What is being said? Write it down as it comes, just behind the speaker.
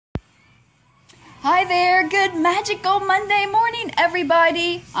Hi there, good magical Monday morning,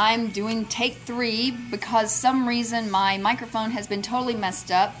 everybody. I'm doing take 3 because some reason my microphone has been totally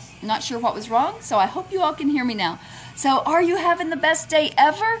messed up. Not sure what was wrong, so I hope you all can hear me now. So are you having the best day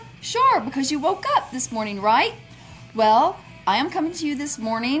ever? Sure, because you woke up this morning, right? Well, I am coming to you this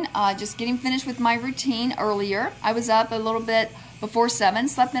morning, just getting finished with my routine earlier. I was up a little bit before 7,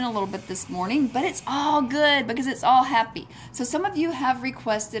 slept in a little bit this morning, but it's all good because it's all happy. So some of you have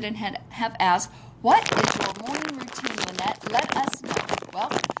requested and have asked, what is your morning routine, Lynnette? Let us know.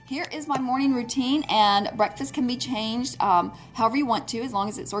 Well, here is my morning routine, and breakfast can be changed however you want to, as long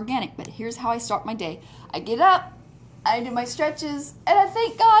as it's organic. But here's how I start my day. I get up, I do my stretches, and I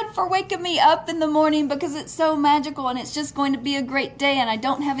thank God for waking me up in the morning because it's so magical and it's just going to be a great day and I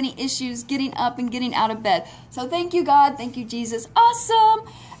don't have any issues getting up and getting out of bed. So thank you, God. Thank you, Jesus.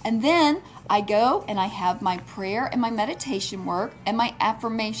 Awesome. And then I go and I have my prayer and my meditation work and my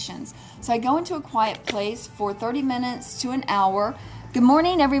affirmations. So I go into a quiet place for 30 minutes to an hour. Good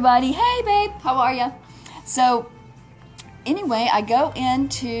morning, everybody. Hey, babe. How are you? So anyway, I go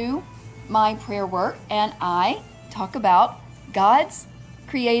into my prayer work and I talk about God's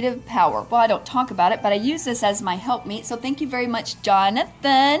creative power. Well, I don't talk about it, but I use this as my helpmeet. So thank you very much,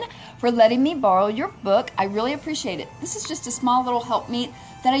 Jonathan, for letting me borrow your book. I really appreciate it. This is just a small little helpmeet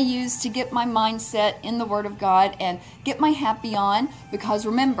that I use to get my mindset in the Word of God and get my happy on. Because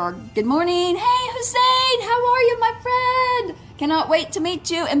remember, good morning. Hey, Hussein, how are you, my friend? Cannot wait to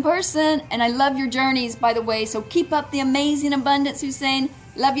meet you in person. And I love your journeys, by the way. So keep up the amazing abundance, Hussein.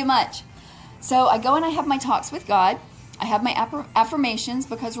 Love you much. So I go and I have my talks with God. I have my affirmations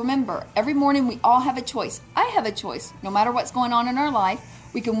because remember, every morning we all have a choice. I have a choice. No matter what's going on in our life,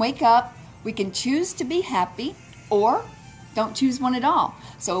 we can wake up, we can choose to be happy or don't choose one at all.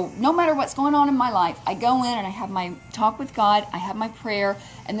 So no matter what's going on in my life, I go in and I have my talk with God, I have my prayer,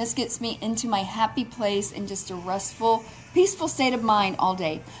 and this gets me into my happy place and just a restful, peaceful state of mind all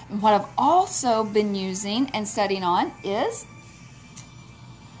day. And what I've also been using and studying on is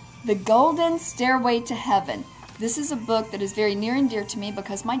The Golden Stairway to Heaven. This is a book that is very near and dear to me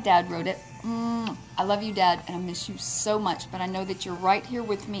because my dad wrote it. I love you, Dad, and I miss you so much, but I know that you're right here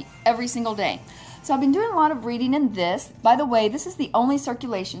with me every single day. So I've been doing a lot of reading in this. By the way, this is the only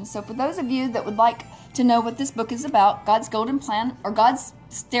circulation. So for those of you that would like to know what this book is about, God's Golden Plan, or God's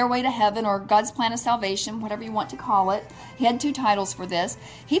Stairway to Heaven, or God's Plan of Salvation, whatever you want to call it. He had 2 titles for this.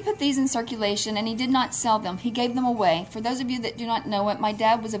 He put these in circulation and he did not sell them. He gave them away. For those of you that do not know it, my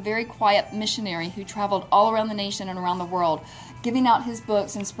dad was a very quiet missionary who traveled all around the nation and around the world, giving out his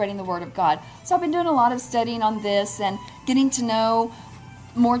books and spreading the Word of God. So I've been doing a lot of studying on this and getting to know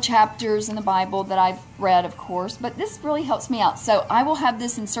more chapters in the Bible that I've read, of course, but this really helps me out. So I will have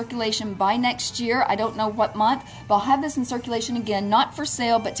this in circulation by next year. I don't know what month, but I'll have this in circulation again, not for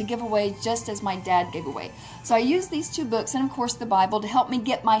sale, but to give away just as my dad gave away. So I use these 2 books and, of course, the Bible to help me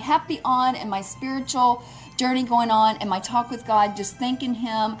get my happy on and my spiritual journey going on and my talk with God, just thanking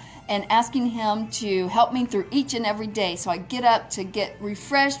Him and asking Him to help me through each and every day. So I get up to get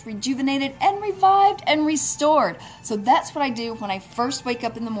refreshed, rejuvenated, and revived and restored. So that's what I do when I first wake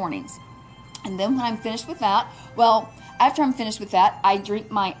up in the mornings. And then when I'm finished with that, well, after I'm finished with that, I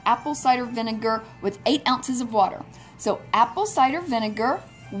drink my apple cider vinegar with 8 ounces of water. So apple cider vinegar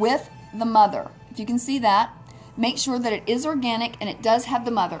with the mother. If you can see that, make sure that it is organic and it does have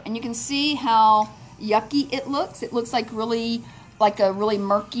the mother. And you can see how yucky it looks. It looks like a really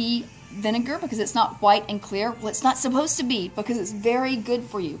murky vinegar because it's not white and clear. Well, it's not supposed to be because it's very good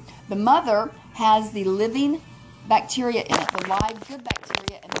for you. The mother has the living bacteria in it, the live good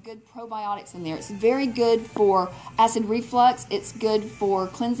bacteria and the good probiotics in there. It's very good for acid reflux. It's good for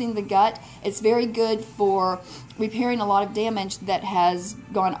cleansing the gut. It's very good for repairing a lot of damage that has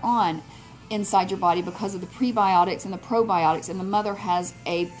gone on inside your body because of the prebiotics and the probiotics. And the mother has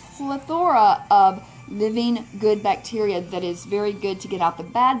a plethora of living good bacteria that is very good to get out the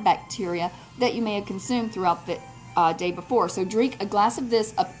bad bacteria that you may have consumed throughout the day before. So drink a glass of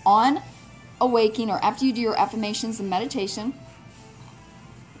this upon awaking or after you do your affirmations and meditation.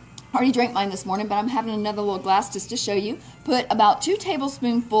 I already drank mine this morning, but I'm having another little glass just to show you. Put about 2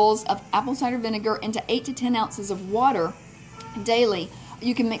 tablespoonfuls of apple cider vinegar into 8 to 10 ounces of water daily.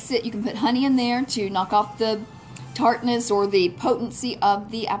 You can mix it, you can put honey in there to knock off the tartness or the potency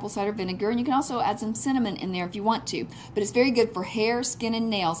of the apple cider vinegar, and you can also add some cinnamon in there if you want to. But it's very good for hair, skin, and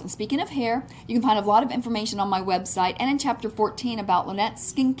nails. And speaking of hair, you can find a lot of information on my website and in chapter 14 about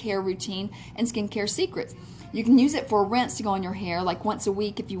Lynnette's skincare routine and skincare secrets. You can use it for a rinse to go on your hair like once a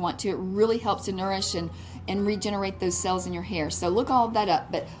week if you want to. It really helps to nourish and regenerate those cells in your hair. So look all of that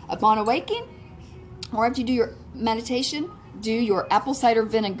up. But upon awaking, or after you do your meditation, do your apple cider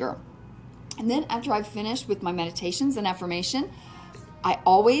vinegar. And then after I've finished with my meditations and affirmation, I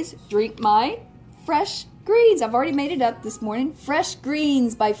always drink my fresh greens. I've already made it up this morning. Fresh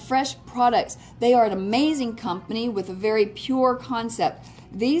Greens by Fresh Products. They are an amazing company with a very pure concept.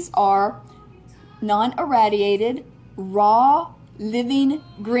 These are non-irradiated, raw, living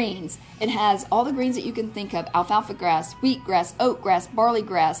greens. It has all the greens that you can think of: alfalfa grass, wheatgrass, oatgrass, barley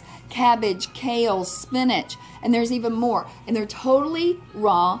grass, cabbage, kale, spinach, and there's even more. And they're totally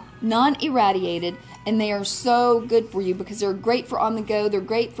raw, non-irradiated, and they are so good for you because they're great for on the go. They're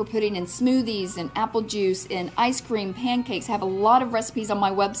great for putting in smoothies and apple juice and ice cream, pancakes. I have a lot of recipes on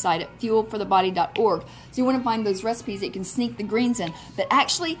my website at fuelforthebody.org. So you want to find those recipes that you can sneak the greens in. But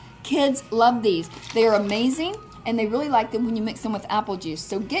actually, kids love these. They are amazing, and they really like them when you mix them with apple juice.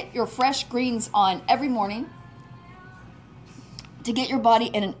 So get your Fresh Greens on every morning to get your body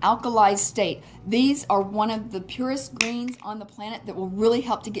in an alkalized state. These are one of the purest greens on the planet that will really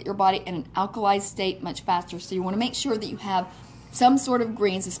help to get your body in an alkalized state much faster. So you want to make sure that you have some sort of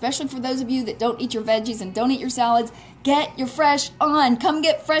greens, especially for those of you that don't eat your veggies and don't eat your salads. Get your fresh on. Come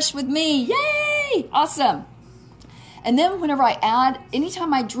get fresh with me. Yay! Awesome. And then whenever I add,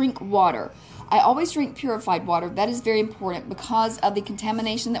 anytime I drink water, I always drink purified water. That is very important because of the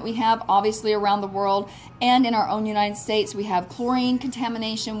contamination that we have, obviously, around the world and in our own United States. We have chlorine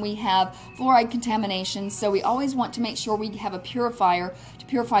contamination, we have fluoride contamination, so we always want to make sure we have a purifier to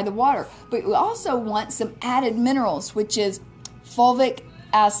purify the water. But we also want some added minerals, which is fulvic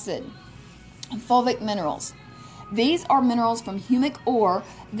acid, fulvic minerals. These are minerals from humic ore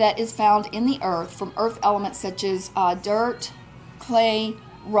that is found in the earth from earth elements such as dirt, clay,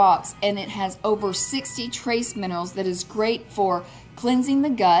 rocks, and it has over 60 trace minerals that is great for cleansing the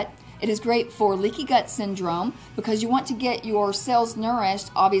gut. It is great for leaky gut syndrome because you want to get your cells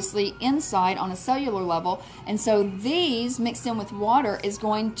nourished, obviously, inside on a cellular level. And so these mixed in with water is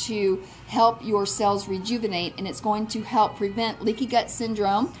going to help your cells rejuvenate, and it's going to help prevent leaky gut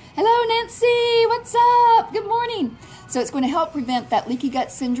syndrome. Hello, Nancy. What's up? Good morning. So it's going to help prevent that leaky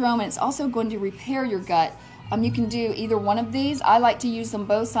gut syndrome, and it's also going to repair your gut. You can do either one of these. I like to use them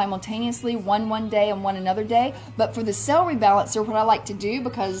both simultaneously, one day and one another day. But for the cell rebalancer, what I like to do,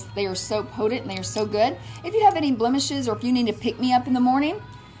 because they are so potent and they are so good, if you have any blemishes or if you need to pick me up in the morning,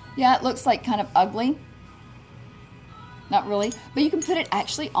 yeah, it looks like kind of ugly. Not really, but you can put it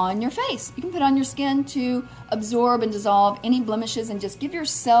actually on your face. You can put it on your skin to absorb and dissolve any blemishes and just give your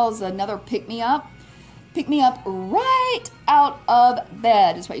cells another pick-me-up. Pick me up right out of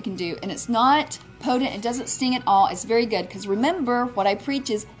bed is what you can do. And it's not potent, it doesn't sting at all. It's very good because remember, what I preach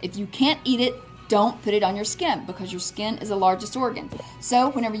is if you can't eat it, don't put it on your skin because your skin is the largest organ. So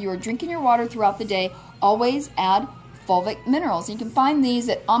whenever you are drinking your water throughout the day, always add fulvic minerals. You can find these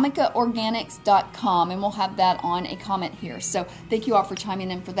at amicaorganics.com, and we'll have that on a comment here. So thank you all for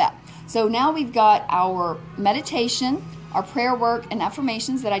chiming in for that. So now we've got our meditation, our prayer work, and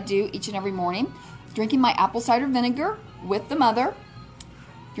affirmations that I do each and every morning. Drinking my apple cider vinegar with the mother,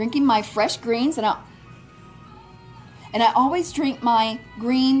 drinking my fresh greens, and I always drink my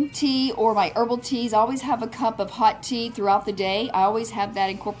green tea or my herbal teas. I always have a cup of hot tea throughout the day. I always have that,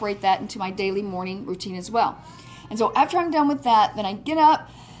 incorporate that into my daily morning routine as well. And so after I'm done with that, then I get up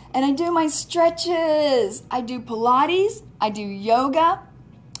and I do my stretches. I do Pilates, I do yoga,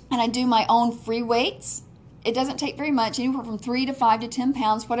 and I do my own free weights. It doesn't take very much, anywhere from 3 to 5 to 10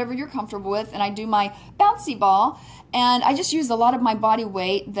 pounds, whatever you're comfortable with. And I do my bouncy ball, and I just use a lot of my body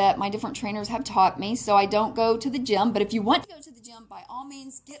weight that my different trainers have taught me, so I don't go to the gym. But if you want to go to the gym, by all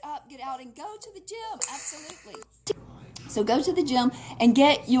means, get up, get out, and go to the gym. Absolutely. So go to the gym and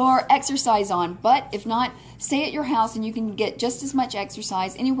get your exercise on. But if not, stay at your house and you can get just as much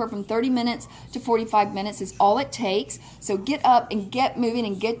exercise. Anywhere from 30 minutes to 45 minutes is all it takes. So get up and get moving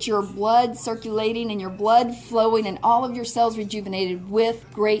and get your blood circulating and your blood flowing and all of your cells rejuvenated with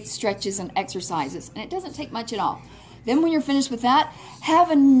great stretches and exercises. And it doesn't take much at all. Then when you're finished with that, have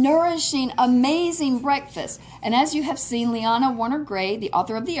a nourishing, amazing breakfast. And as you have seen, Liana Warner-Gray, the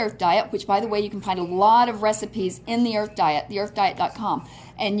author of The Earth Diet, which, by the way, you can find a lot of recipes in The Earth Diet, theearthdiet.com.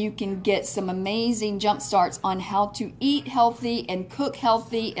 And you can get some amazing jump starts on how to eat healthy and cook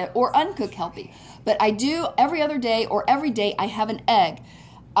healthy or uncook healthy. But I do every other day or every day I have an egg.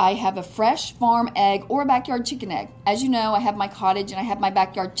 I have a fresh farm egg or a backyard chicken egg. As you know, I have my cottage and I have my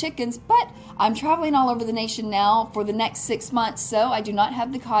backyard chickens, but I'm traveling all over the nation now for the next 6 months, so I do not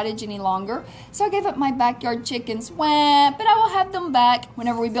have the cottage any longer. So I gave up my backyard chickens, but I will have them back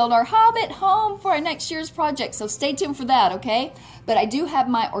whenever we build our Hobbit home for our next year's project. So stay tuned for that, okay? But I do have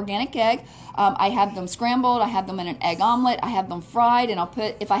my organic egg. I have them scrambled. I have them in an egg omelet. I have them fried, and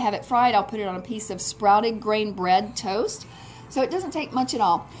if I have it fried, I'll put it on a piece of sprouted grain bread toast. So it doesn't take much at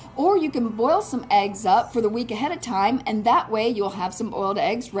all. Or you can boil some eggs up for the week ahead of time, and that way you'll have some boiled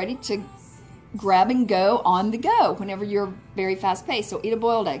eggs ready to grab and go on the go whenever you're very fast paced. So eat a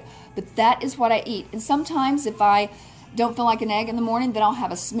boiled egg. But that is what I eat. And sometimes if I don't feel like an egg in the morning, then I'll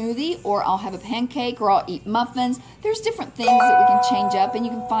have a smoothie, or I'll have a pancake, or I'll eat muffins. There's different things that we can change up, and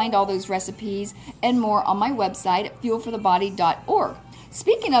you can find all those recipes and more on my website at fuelforthebody.org.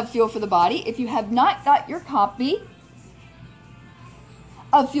 Speaking of Fuel for the Body, if you have not got your copy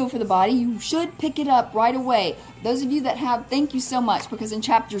of Fuel for the Body, you should pick it up right away. Those of you that have, thank you so much, because in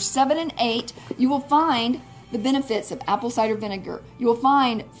chapters 7 and 8, you will find the benefits of apple cider vinegar. You will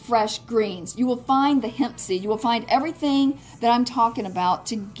find fresh greens. You will find the hemp seed. You will find everything that I'm talking about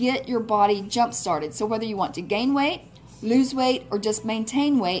to get your body jump started. So whether you want to gain weight, lose weight, or just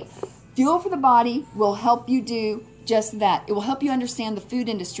maintain weight, Fuel for the Body will help you do just that. It will help you understand the food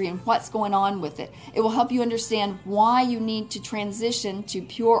industry and what's going on with it. It will help you understand why you need to transition to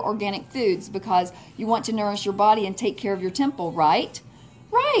pure organic foods, because you want to nourish your body and take care of your temple, right?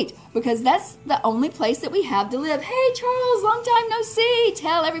 Right, because that's the only place that we have to live. Hey, Charles, long time no see.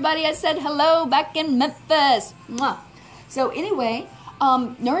 Tell everybody I said hello back in Memphis. Mwah. So anyway,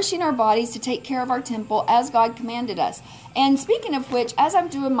 nourishing our bodies to take care of our temple as God commanded us. And speaking of which, as I'm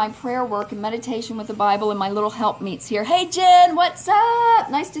doing my prayer work and meditation with the Bible and my little helpmeets here. Hey, Jen, what's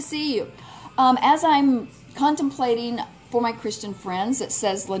up? Nice to see you. As I'm contemplating for my Christian friends, it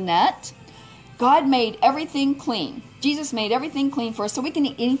says, Lynnette, God made everything clean. Jesus made everything clean for us so we can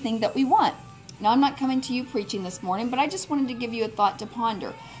eat anything that we want. Now, I'm not coming to you preaching this morning, but I just wanted to give you a thought to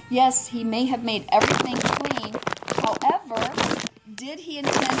ponder. Yes, he may have made everything clean. However, did he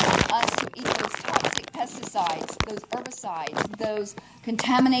intend for us to eat those toxic pesticides, those herbicides, those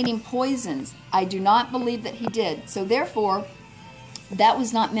contaminating poisons? I do not believe that he did. So therefore, that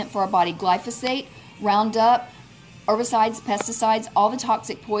was not meant for our body. Glyphosate, Roundup, herbicides, pesticides, all the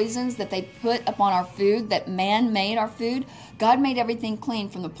toxic poisons that they put upon our food, that man made our food. God made everything clean,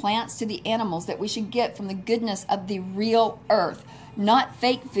 from the plants to the animals, that we should get from the goodness of the real earth. Not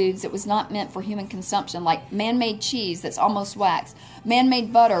fake foods that was not meant for human consumption, like man-made cheese that's almost wax,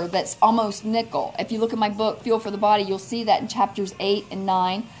 man-made butter that's almost nickel. If you look at my book, Fuel for the Body, you'll see that in chapters 8 and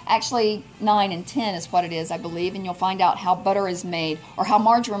 9. Actually, 9 and 10 is what it is, I believe, and you'll find out how butter is made, or how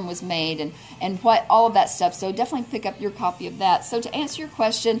margarine was made, and what all of that stuff. So definitely pick up your copy of that. So to answer your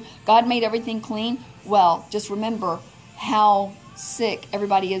question, God made everything clean. Well, just remember how sick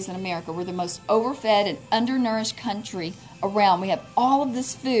everybody is in America. We're the most overfed and undernourished country around. We have all of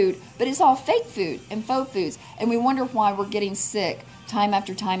this food, but it's all fake food and faux foods, and we wonder why we're getting sick time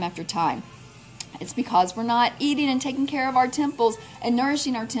after time after time. It's because we're not eating and taking care of our temples and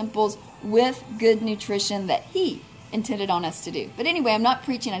nourishing our temples with good nutrition that he intended on us to do. But anyway, I'm not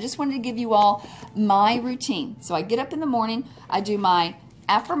preaching. I just wanted to give you all my routine. So I get up in the morning, I do my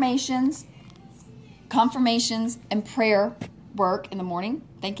affirmations, confirmations, and prayer work in the morning,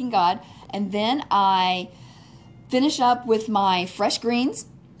 thanking God, and then I finish up with my fresh greens.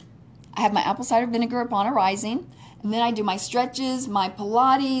 I have my apple cider vinegar upon arising, and then I do my stretches, my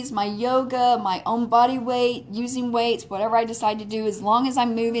Pilates, my yoga, my own body weight, using weights, whatever I decide to do, as long as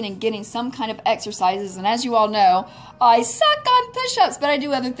I'm moving and getting some kind of exercises. And as you all know, I suck on push-ups, but I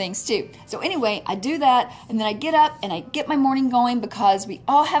do other things too. So anyway, I do that, and then I get up and I get my morning going, because we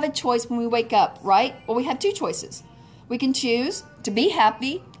all have a choice when we wake up, right? Well, we have two choices. We can choose to be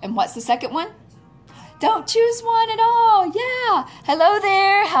happy, and what's the second one? Don't choose one at all. Yeah. Hello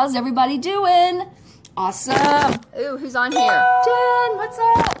there. How's everybody doing? Awesome. Ooh, who's on here? Jen, what's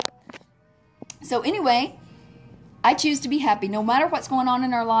up? So anyway, I choose to be happy. No matter what's going on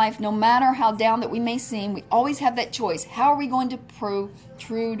in our life, no matter how down that we may seem, we always have that choice. How are we going to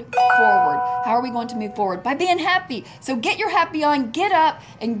protrude forward? How are we going to move forward? By being happy. So get your happy on, get up,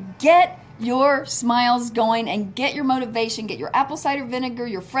 and get your smiles going, and get your motivation. Get your apple cider vinegar,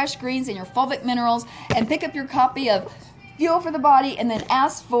 your fresh greens, and your fulvic minerals, and pick up your copy of Fuel for the Body, and then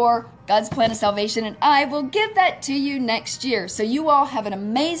ask for God's Plan of Salvation, and I will give that to you next year. So you all have an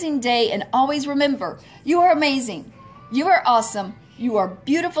amazing day, and always remember, you are amazing, you are awesome, you are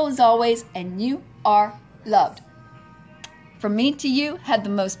beautiful as always, and you are loved. From me to you, have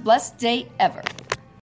the most blessed day ever.